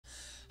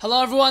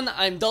Hello everyone,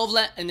 I'm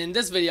Dovlet, and in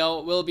this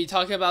video, we'll be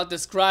talking about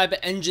describe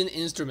engine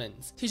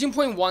instruments. Teaching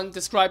point 1,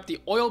 describe the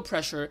oil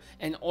pressure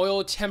and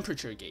oil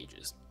temperature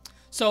gauges.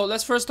 So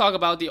let's first talk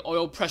about the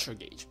oil pressure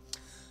gauge.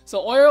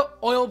 So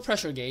oil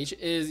pressure gauge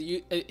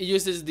it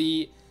uses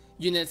the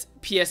units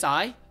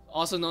PSI,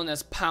 also known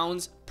as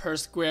pounds per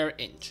square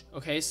inch.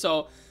 Okay,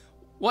 so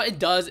what it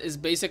does is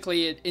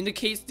basically it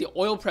indicates the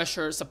oil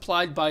pressure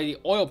supplied by the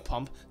oil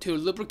pump to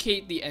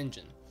lubricate the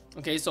engine.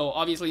 Okay, so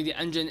obviously the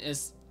engine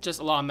is just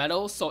a lot of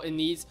metal, so it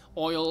needs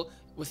oil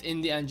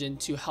within the engine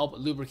to help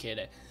lubricate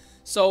it.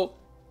 So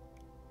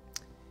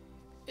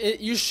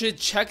you should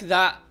check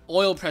that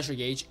oil pressure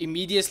gauge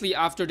immediately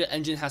after the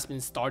engine has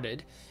been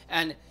started,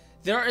 and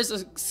there is a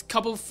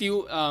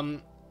few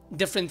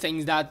different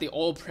things that the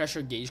oil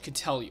pressure gauge could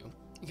tell you.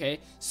 Okay,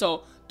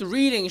 so the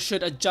reading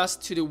should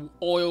adjust to the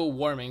oil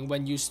warming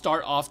when you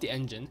start off the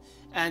engine,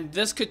 and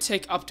this could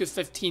take up to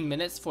 15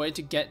 minutes for it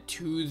to get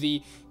to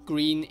the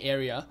green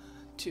area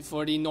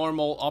for the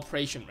normal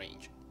operation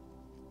range.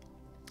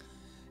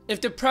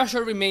 If the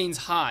pressure remains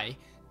high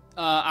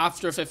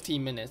after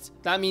 15 minutes,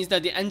 that means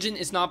that the engine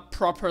is not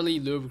properly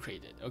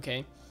lubricated.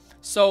 Okay,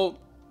 so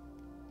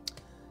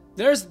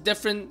there's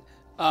different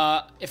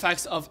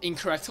effects of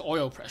incorrect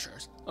oil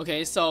pressures.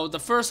 Okay, so the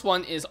first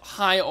one is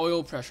high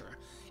oil pressure.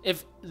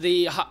 If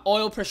the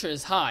oil pressure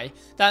is high,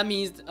 that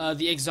means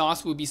the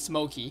exhaust will be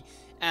smoky,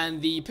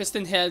 and the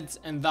piston heads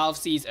and valve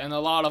seats and a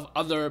lot of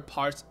other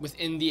parts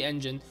within the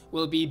engine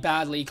will be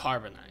badly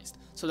carbonized.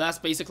 So that's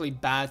basically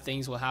bad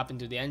things will happen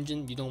to the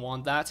engine. You don't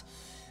want that.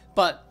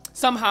 But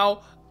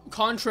somehow,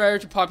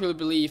 contrary to popular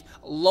belief,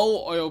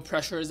 low oil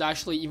pressure is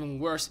actually even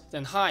worse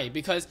than high,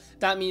 because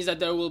that means that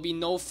there will be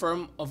no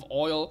film of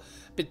oil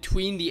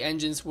between the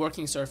engine's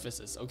working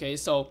surfaces. Okay,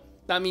 so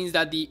that means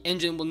that the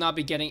engine will not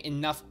be getting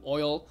enough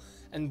oil,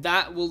 and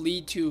that will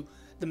lead to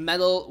the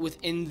metal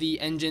within the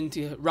engine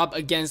to rub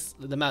against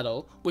the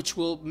metal, which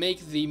will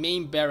make the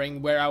main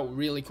bearing wear out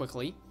really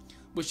quickly,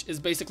 which is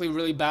basically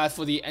really bad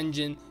for the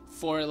engine.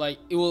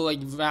 It will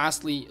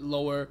vastly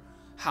lower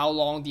how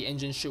long the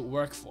engine should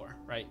work for,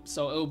 right?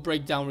 So it will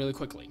break down really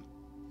quickly.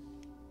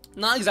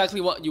 Not exactly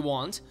what you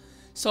want.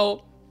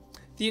 So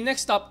the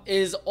next up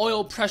is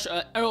oil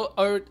pressure,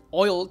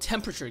 oil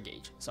temperature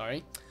gauge.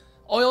 Sorry,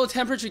 oil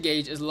temperature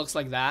gauge looks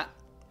like that.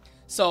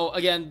 So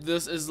again,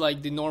 this is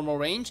like the normal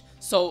range.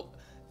 So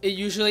it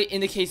usually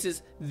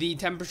indicates the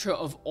temperature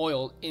of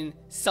oil in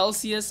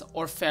Celsius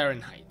or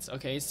Fahrenheit.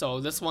 Okay, so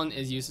this one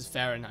is used as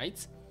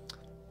Fahrenheit.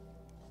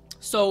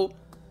 So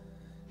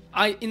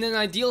in an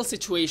ideal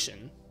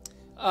situation,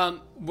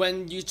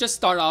 when you just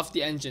start off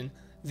the engine,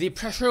 the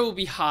pressure will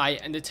be high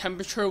and the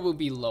temperature will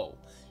be low.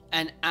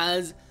 And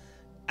as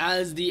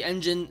the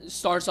engine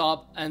starts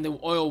up and the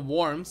oil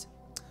warms,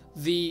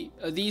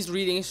 these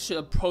readings should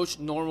approach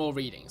normal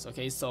readings.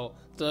 Okay, so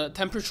the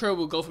temperature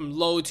will go from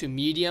low to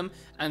medium,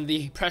 and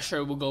the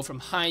pressure will go from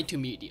high to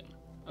medium.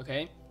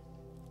 Okay,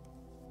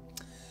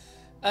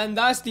 and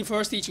that's the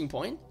first teaching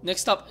point.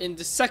 Next up, in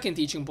the second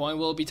teaching point,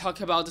 we'll be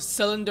talking about the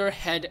cylinder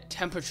head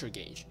temperature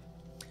gauge.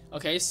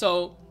 Okay,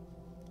 so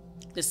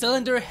the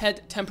cylinder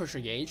head temperature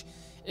gauge,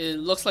 it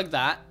looks like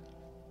that.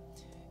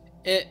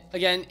 It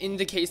again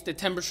indicates the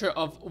temperature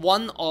of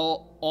one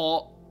or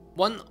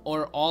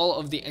all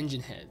of the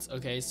engine heads.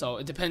 Okay, so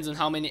it depends on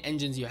how many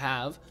engines you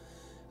have,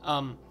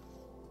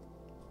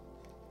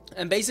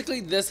 and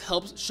basically this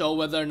helps show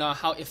whether or not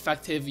how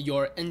effective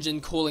your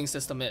engine cooling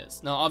system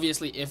is. Now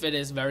obviously, if it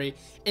is very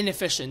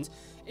inefficient,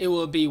 it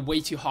will be way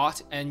too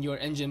hot and your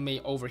engine may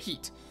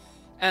overheat.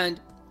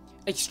 And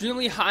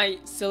extremely high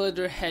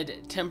cylinder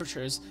head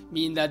temperatures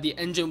mean that the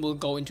engine will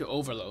go into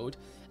overload,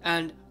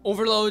 and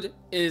overload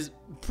is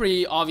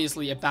pretty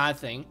obviously a bad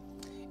thing.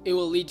 It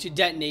will lead to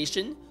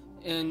detonation,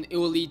 and it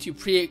will lead to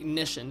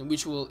pre-ignition,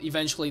 which will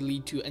eventually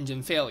lead to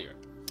engine failure.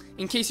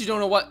 In case you don't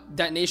know what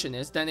detonation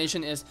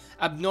is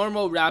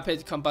abnormal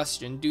rapid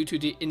combustion due to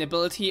the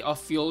inability of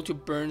fuel to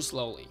burn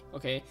slowly.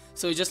 Okay,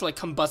 so it just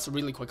combusts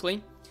really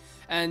quickly,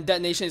 and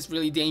detonation is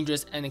really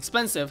dangerous and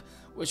expensive,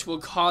 which will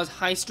cause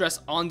high stress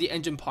on the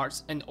engine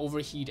parts and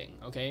overheating.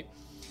 Okay,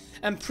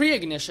 and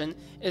pre-ignition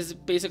is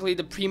basically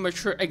the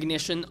premature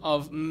ignition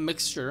of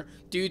mixture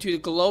due to the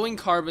glowing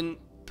carbon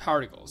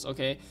particles.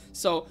 Okay,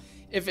 so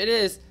if it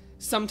is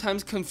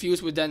sometimes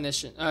confused with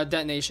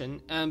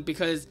detonation, and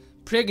because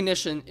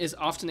pre-ignition is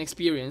often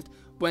experienced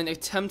when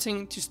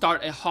attempting to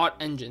start a hot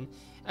engine,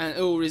 and it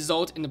will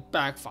result in a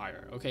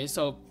backfire. Okay,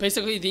 so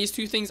basically these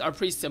two things are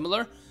pretty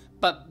similar,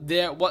 but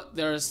what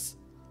they're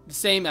the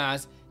same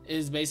as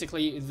is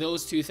basically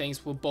those two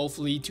things will both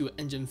lead to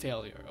engine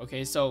failure.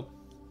 Okay, so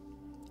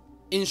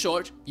in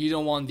short, you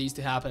don't want these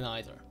to happen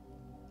either.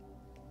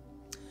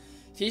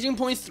 Teaching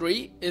point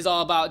 3 is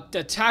all about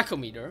the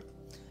tachometer.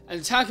 And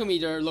the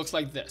tachometer looks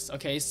like this.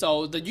 Okay,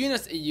 so the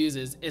units it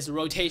uses is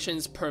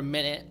rotations per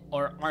minute,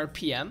 or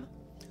RPM.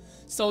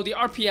 So the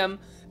RPM,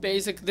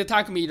 the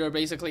tachometer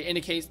basically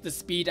indicates the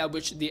speed at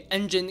which the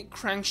engine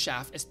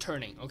crankshaft is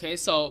turning. Okay,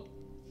 so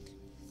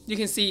you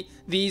can see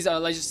these are,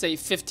 let's just say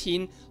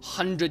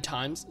 1500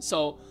 times.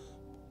 So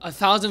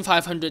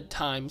 1500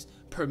 times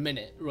per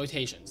minute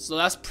rotations. So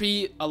that's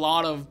a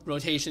lot of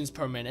rotations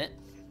per minute.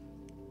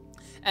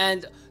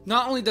 And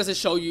not only does it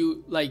show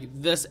you like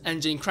this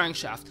engine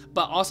crankshaft,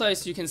 but also,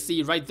 as you can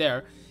see right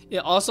there,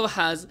 it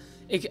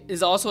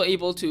is also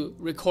able to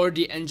record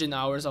the engine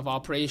hours of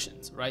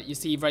operations, right? You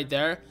see right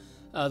there,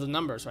 the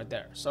numbers right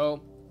there.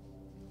 So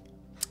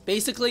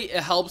basically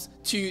it helps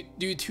to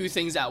do two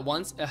things at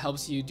once. It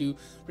helps you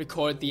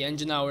record the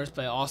engine hours,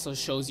 but it also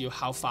shows you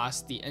how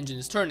fast the engine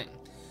is turning.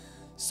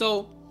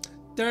 So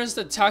there's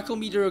the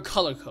tachometer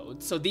color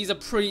code. So these are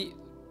pretty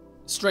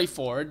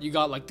straightforward. You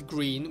got like the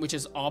green, which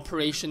is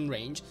operation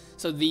range.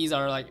 So these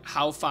are like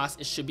how fast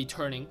it should be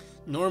turning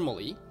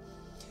normally.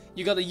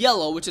 You got the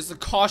yellow, which is the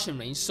caution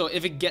range. So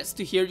if it gets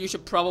to here, you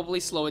should probably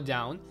slow it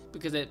down,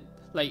 because it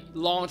like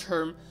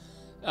long-term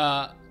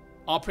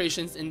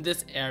operations in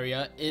this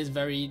area is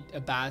very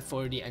bad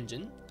for the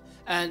engine.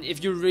 And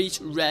if you reach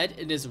red,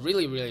 it is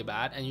really, really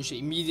bad, and you should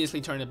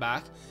immediately turn it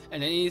back.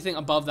 And anything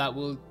above that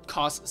will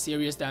cause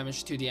serious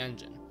damage to the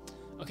engine.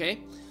 Okay,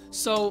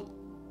 so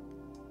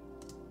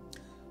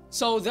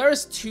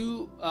there's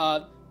two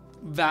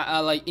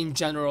like in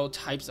general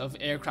types of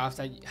aircraft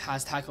that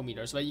has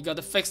tachometers, right? You got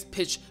the fixed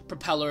pitch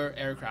propeller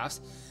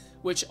aircrafts,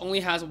 which only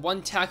has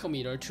one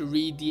tachometer to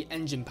read the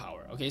engine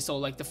power. Okay, so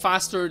like the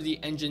faster the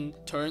engine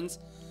turns,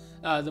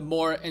 the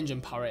more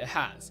engine power it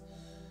has.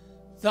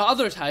 The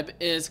other type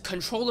is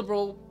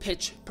controllable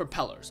pitch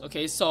propellers.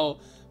 Okay, so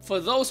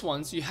for those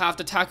ones, you have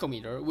the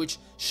tachometer, which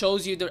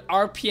shows you the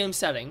RPM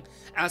setting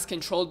as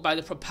controlled by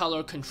the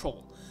propeller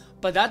control.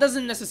 But that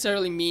doesn't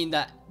necessarily mean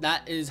that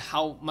that is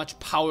how much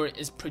power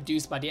is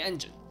produced by the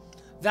engine.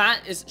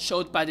 That is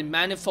showed by the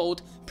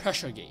manifold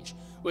pressure gauge,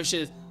 which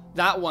is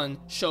that one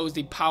shows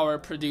the power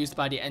produced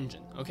by the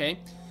engine. Okay,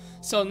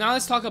 so now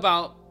let's talk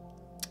about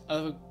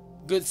a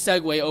good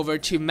segue over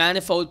to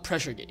manifold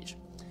pressure gauge.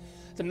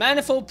 The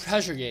manifold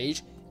pressure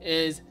gauge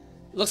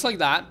looks like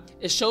that.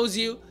 It shows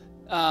you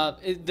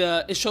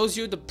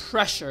the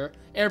pressure,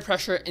 air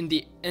pressure in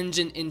the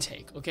engine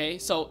intake. Okay,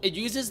 so it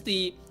uses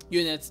the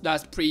units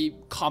that's pretty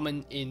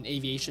common in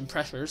aviation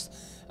pressures,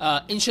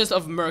 inches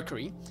of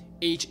mercury,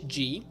 Hg.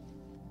 You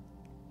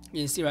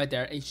can see right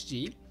there,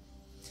 Hg.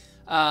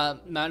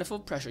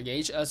 Manifold pressure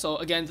gauge. So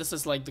again, this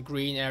is like the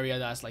green area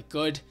that's like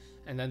good,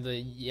 and then the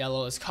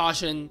yellow is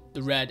caution,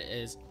 the red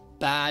is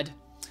bad,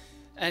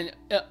 and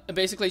it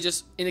basically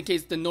just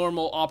indicates the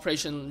normal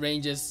operation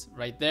ranges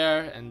right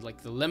there, and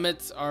like the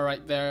limits are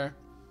right there.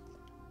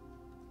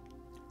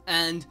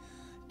 And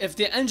if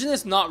the engine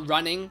is not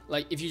running,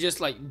 like if you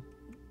just like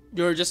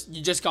you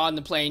just got on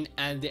the plane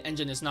and the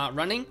engine is not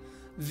running,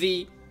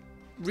 the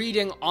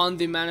reading on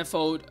the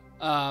manifold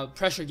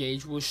pressure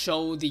gauge will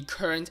show the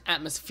current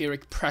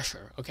atmospheric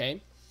pressure.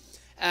 Okay,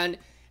 and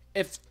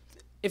if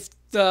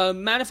the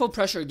manifold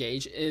pressure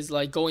gauge is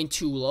like going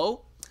too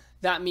low,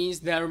 that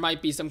means there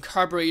might be some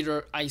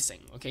carburetor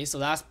icing. Okay, so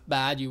that's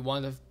bad. You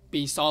want to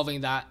be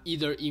solving that,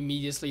 either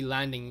immediately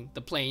landing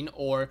the plane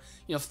or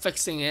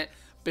fixing it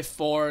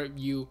before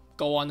you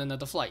go on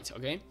another flight.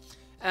 Okay,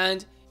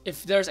 and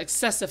if there's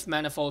excessive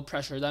manifold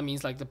pressure, that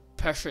means like the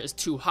pressure is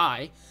too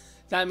high.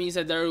 That means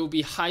that there will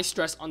be high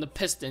stress on the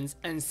pistons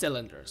and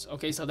cylinders.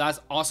 Okay, so that's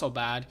also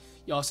bad.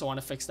 You also want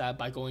to fix that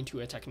by going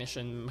to a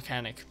technician,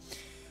 mechanic,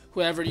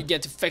 whoever you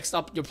get to fix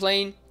up your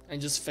plane,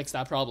 and just fix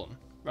that problem,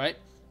 right?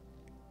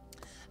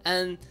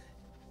 And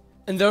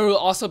there will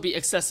also be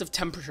excessive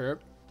temperature,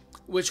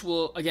 which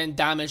will again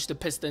damage the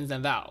pistons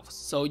and valves.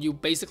 So you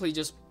basically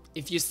just,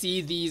 if you see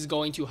these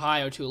going too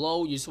high or too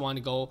low, you just want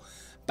to go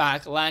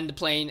back, land the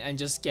plane, and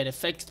just get it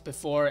fixed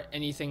before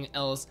anything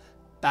else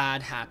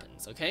bad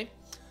happens. Okay,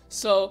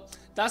 so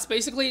that's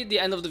basically the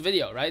end of the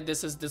video, right?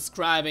 This is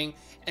describing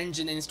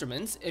engine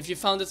instruments. If you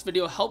found this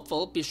video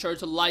helpful, be sure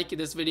to like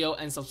this video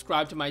and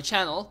subscribe to my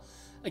channel.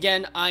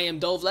 Again, I am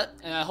Dovlet,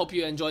 and I hope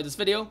you enjoyed this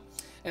video,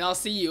 and I'll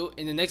see you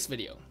in the next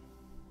video.